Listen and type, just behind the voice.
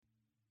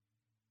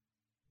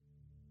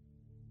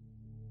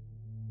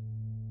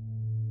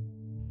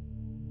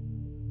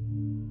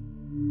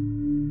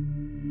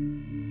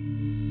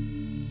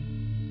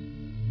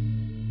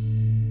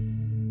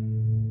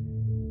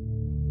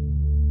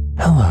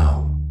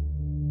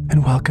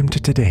and welcome to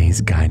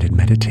today's guided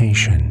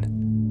meditation.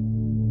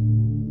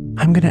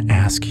 I'm going to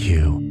ask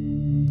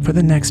you for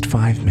the next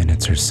 5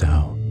 minutes or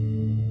so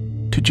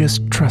to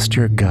just trust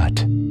your gut,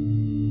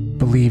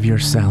 believe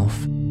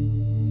yourself,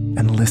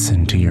 and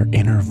listen to your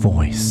inner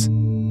voice.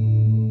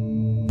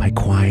 By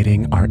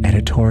quieting our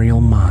editorial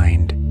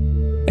mind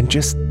and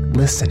just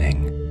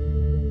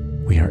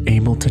listening, we are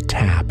able to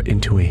tap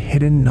into a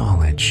hidden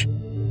knowledge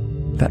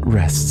that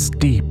rests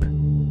deep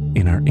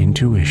in our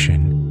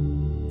intuition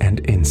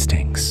and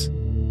instincts.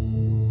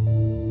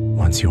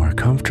 Once you are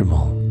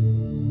comfortable,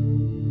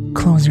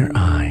 close your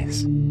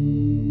eyes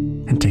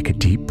and take a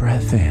deep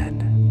breath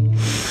in,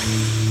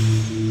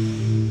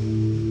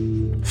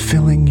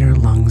 filling your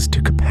lungs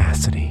to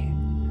capacity.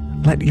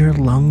 Let your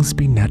lungs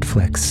be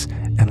Netflix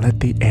and let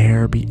the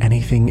air be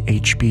anything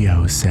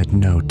HBO said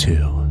no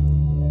to.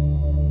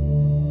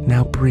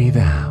 Now breathe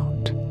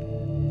out,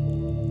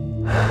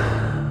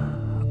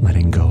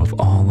 letting go of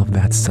all of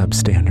that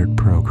substandard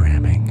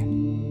programming.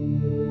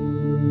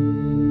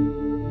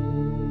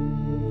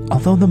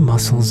 Although the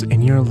muscles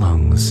in your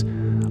lungs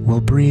will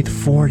breathe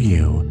for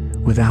you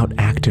without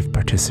active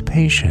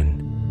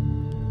participation,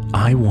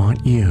 I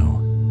want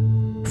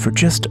you, for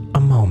just a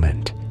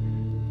moment,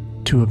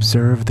 to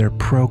observe their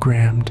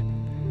programmed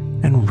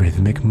and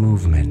rhythmic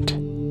movement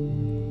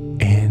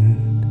in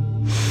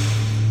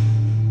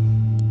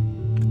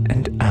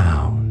and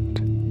out.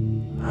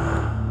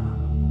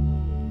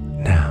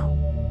 Now,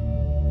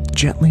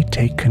 gently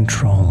take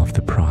control of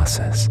the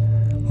process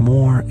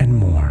more and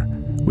more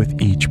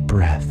with each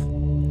breath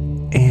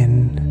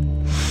in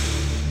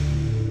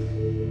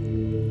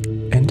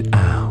and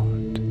out.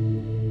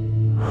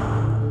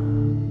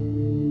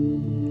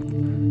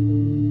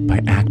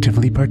 By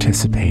actively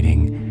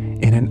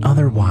participating in an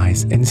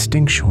otherwise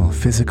instinctual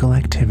physical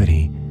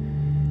activity,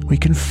 we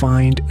can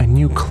find a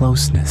new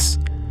closeness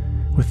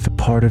with the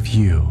part of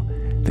you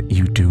that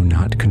you do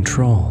not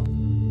control.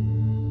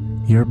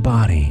 Your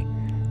body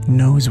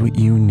knows what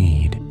you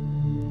need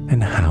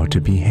and how to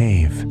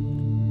behave.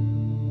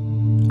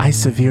 I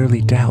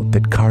severely doubt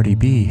that Cardi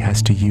B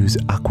has to use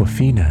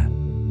Aquafina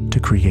to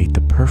create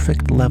the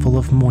perfect level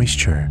of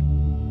moisture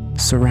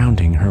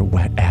surrounding her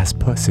wet-ass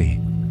pussy.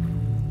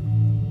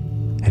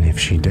 And if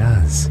she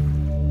does,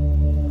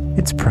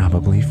 it's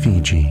probably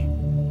Fiji,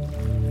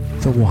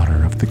 the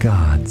water of the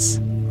gods.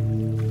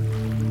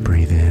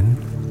 Breathe in.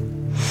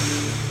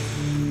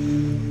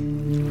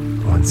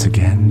 Once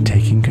again,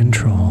 taking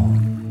control.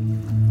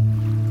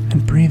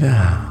 And breathe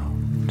out,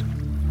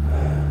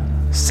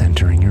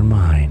 centering your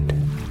mind.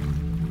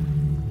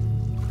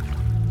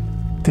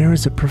 There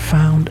is a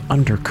profound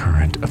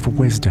undercurrent of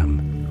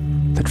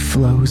wisdom that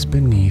flows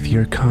beneath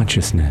your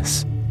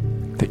consciousness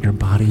that your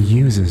body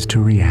uses to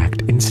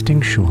react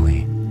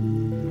instinctually.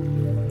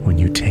 When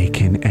you take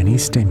in any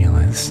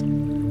stimulus,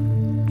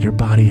 your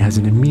body has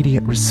an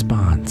immediate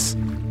response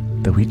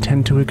that we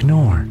tend to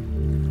ignore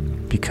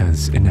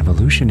because, in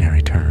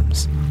evolutionary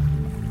terms,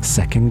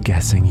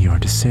 second-guessing your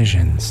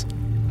decisions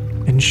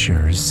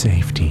ensures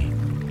safety.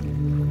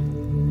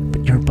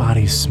 But your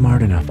body's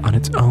smart enough on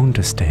its own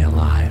to stay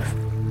alive.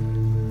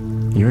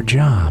 Your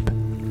job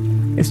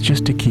is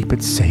just to keep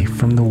it safe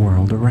from the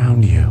world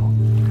around you.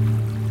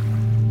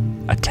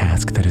 A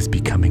task that is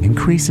becoming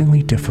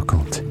increasingly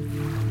difficult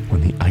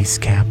when the ice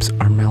caps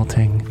are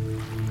melting,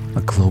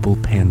 a global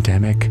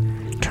pandemic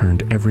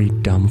turned every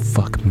dumb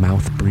fuck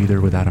mouth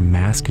breather without a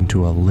mask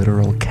into a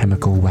literal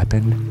chemical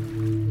weapon,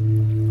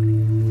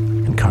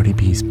 and Cardi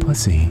B's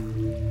pussy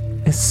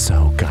is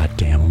so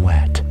goddamn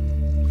wet.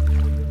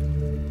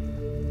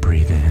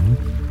 Breathe in.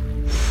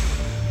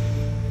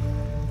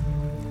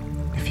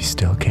 If you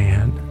still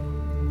can,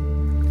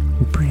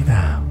 breathe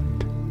out.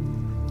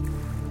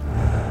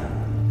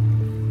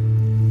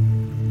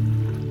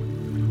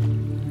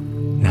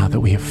 Now that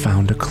we have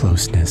found a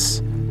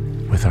closeness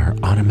with our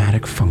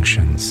automatic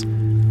functions,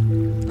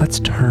 let's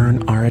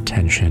turn our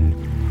attention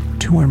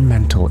to our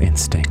mental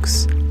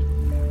instincts.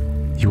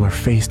 You are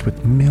faced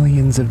with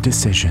millions of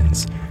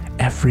decisions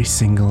every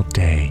single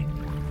day,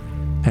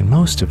 and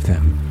most of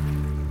them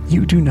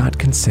you do not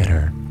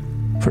consider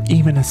for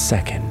even a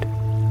second.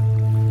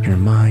 Your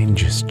mind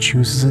just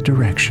chooses a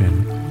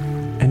direction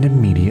and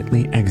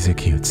immediately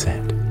executes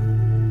it.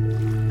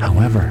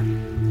 However,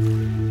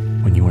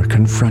 when you are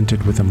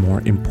confronted with a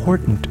more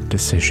important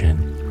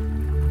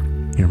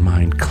decision, your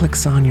mind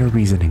clicks on your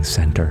reasoning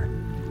center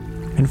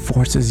and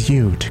forces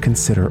you to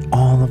consider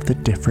all of the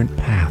different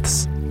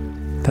paths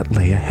that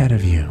lay ahead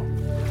of you,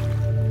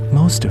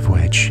 most of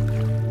which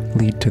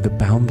lead to the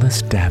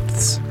boundless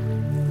depths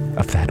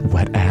of that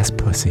wet-ass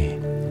pussy.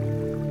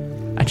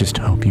 I just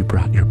hope you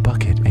brought your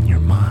bucket and your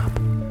mop.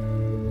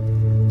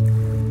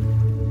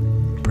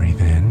 Breathe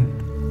in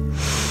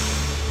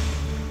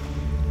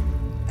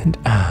and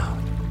out.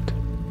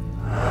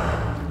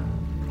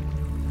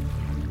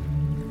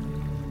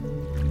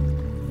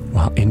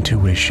 While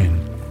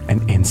intuition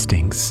and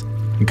instincts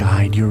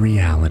guide your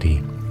reality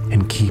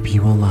and keep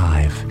you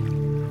alive,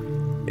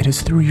 it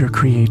is through your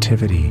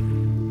creativity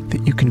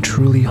that you can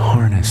truly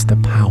harness the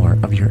power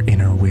of your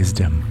inner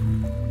wisdom.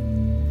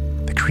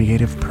 The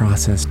creative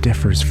process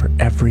differs for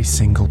every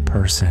single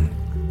person.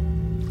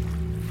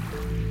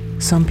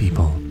 Some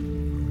people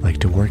like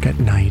to work at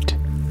night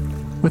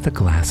with a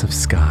glass of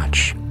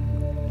scotch,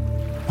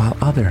 while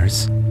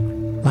others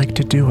like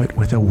to do it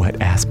with a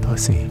wet-ass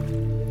pussy.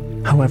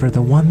 However,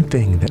 the one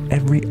thing that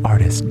every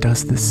artist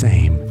does the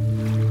same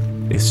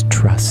is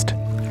trust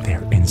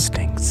their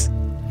instincts.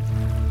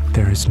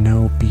 There is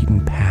no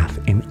beaten path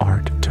in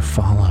art to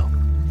follow.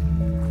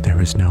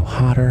 There is no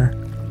hotter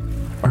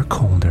or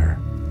colder.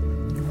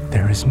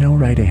 There is no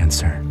right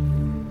answer.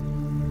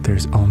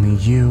 There's only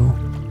you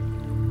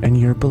and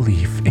your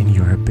belief in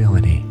your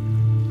ability.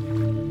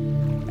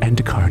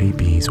 And Cardi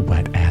B's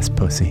wet-ass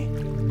pussy.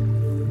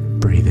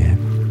 Breathe in.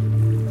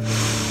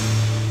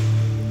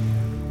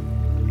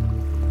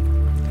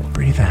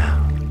 Breathe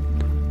out.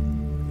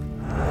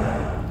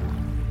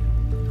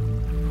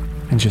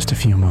 In just a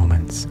few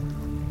moments,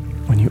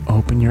 when you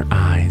open your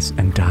eyes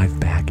and dive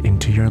back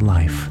into your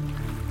life,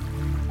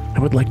 I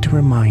would like to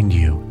remind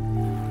you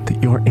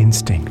that your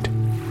instinct,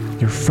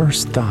 your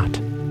first thought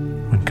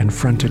when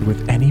confronted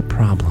with any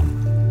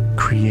problem,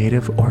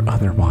 creative or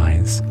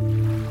otherwise,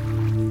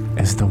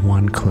 is the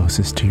one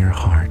closest to your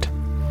heart,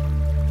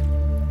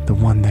 the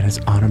one that is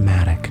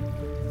automatic,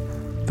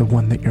 the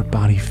one that your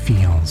body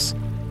feels,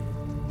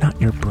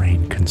 not your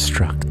brain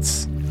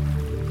constructs.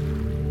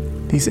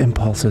 These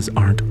impulses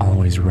aren't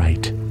always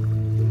right,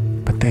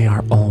 but they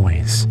are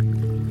always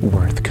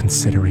worth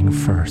considering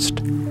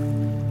first.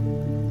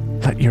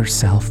 Let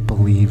yourself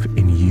believe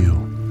in you.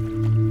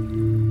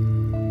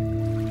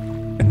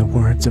 In the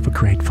words of a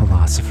great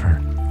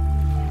philosopher,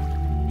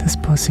 this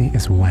pussy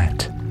is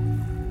wet.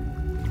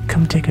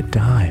 Come take a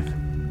dive.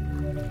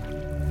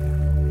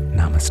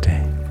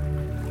 Namaste.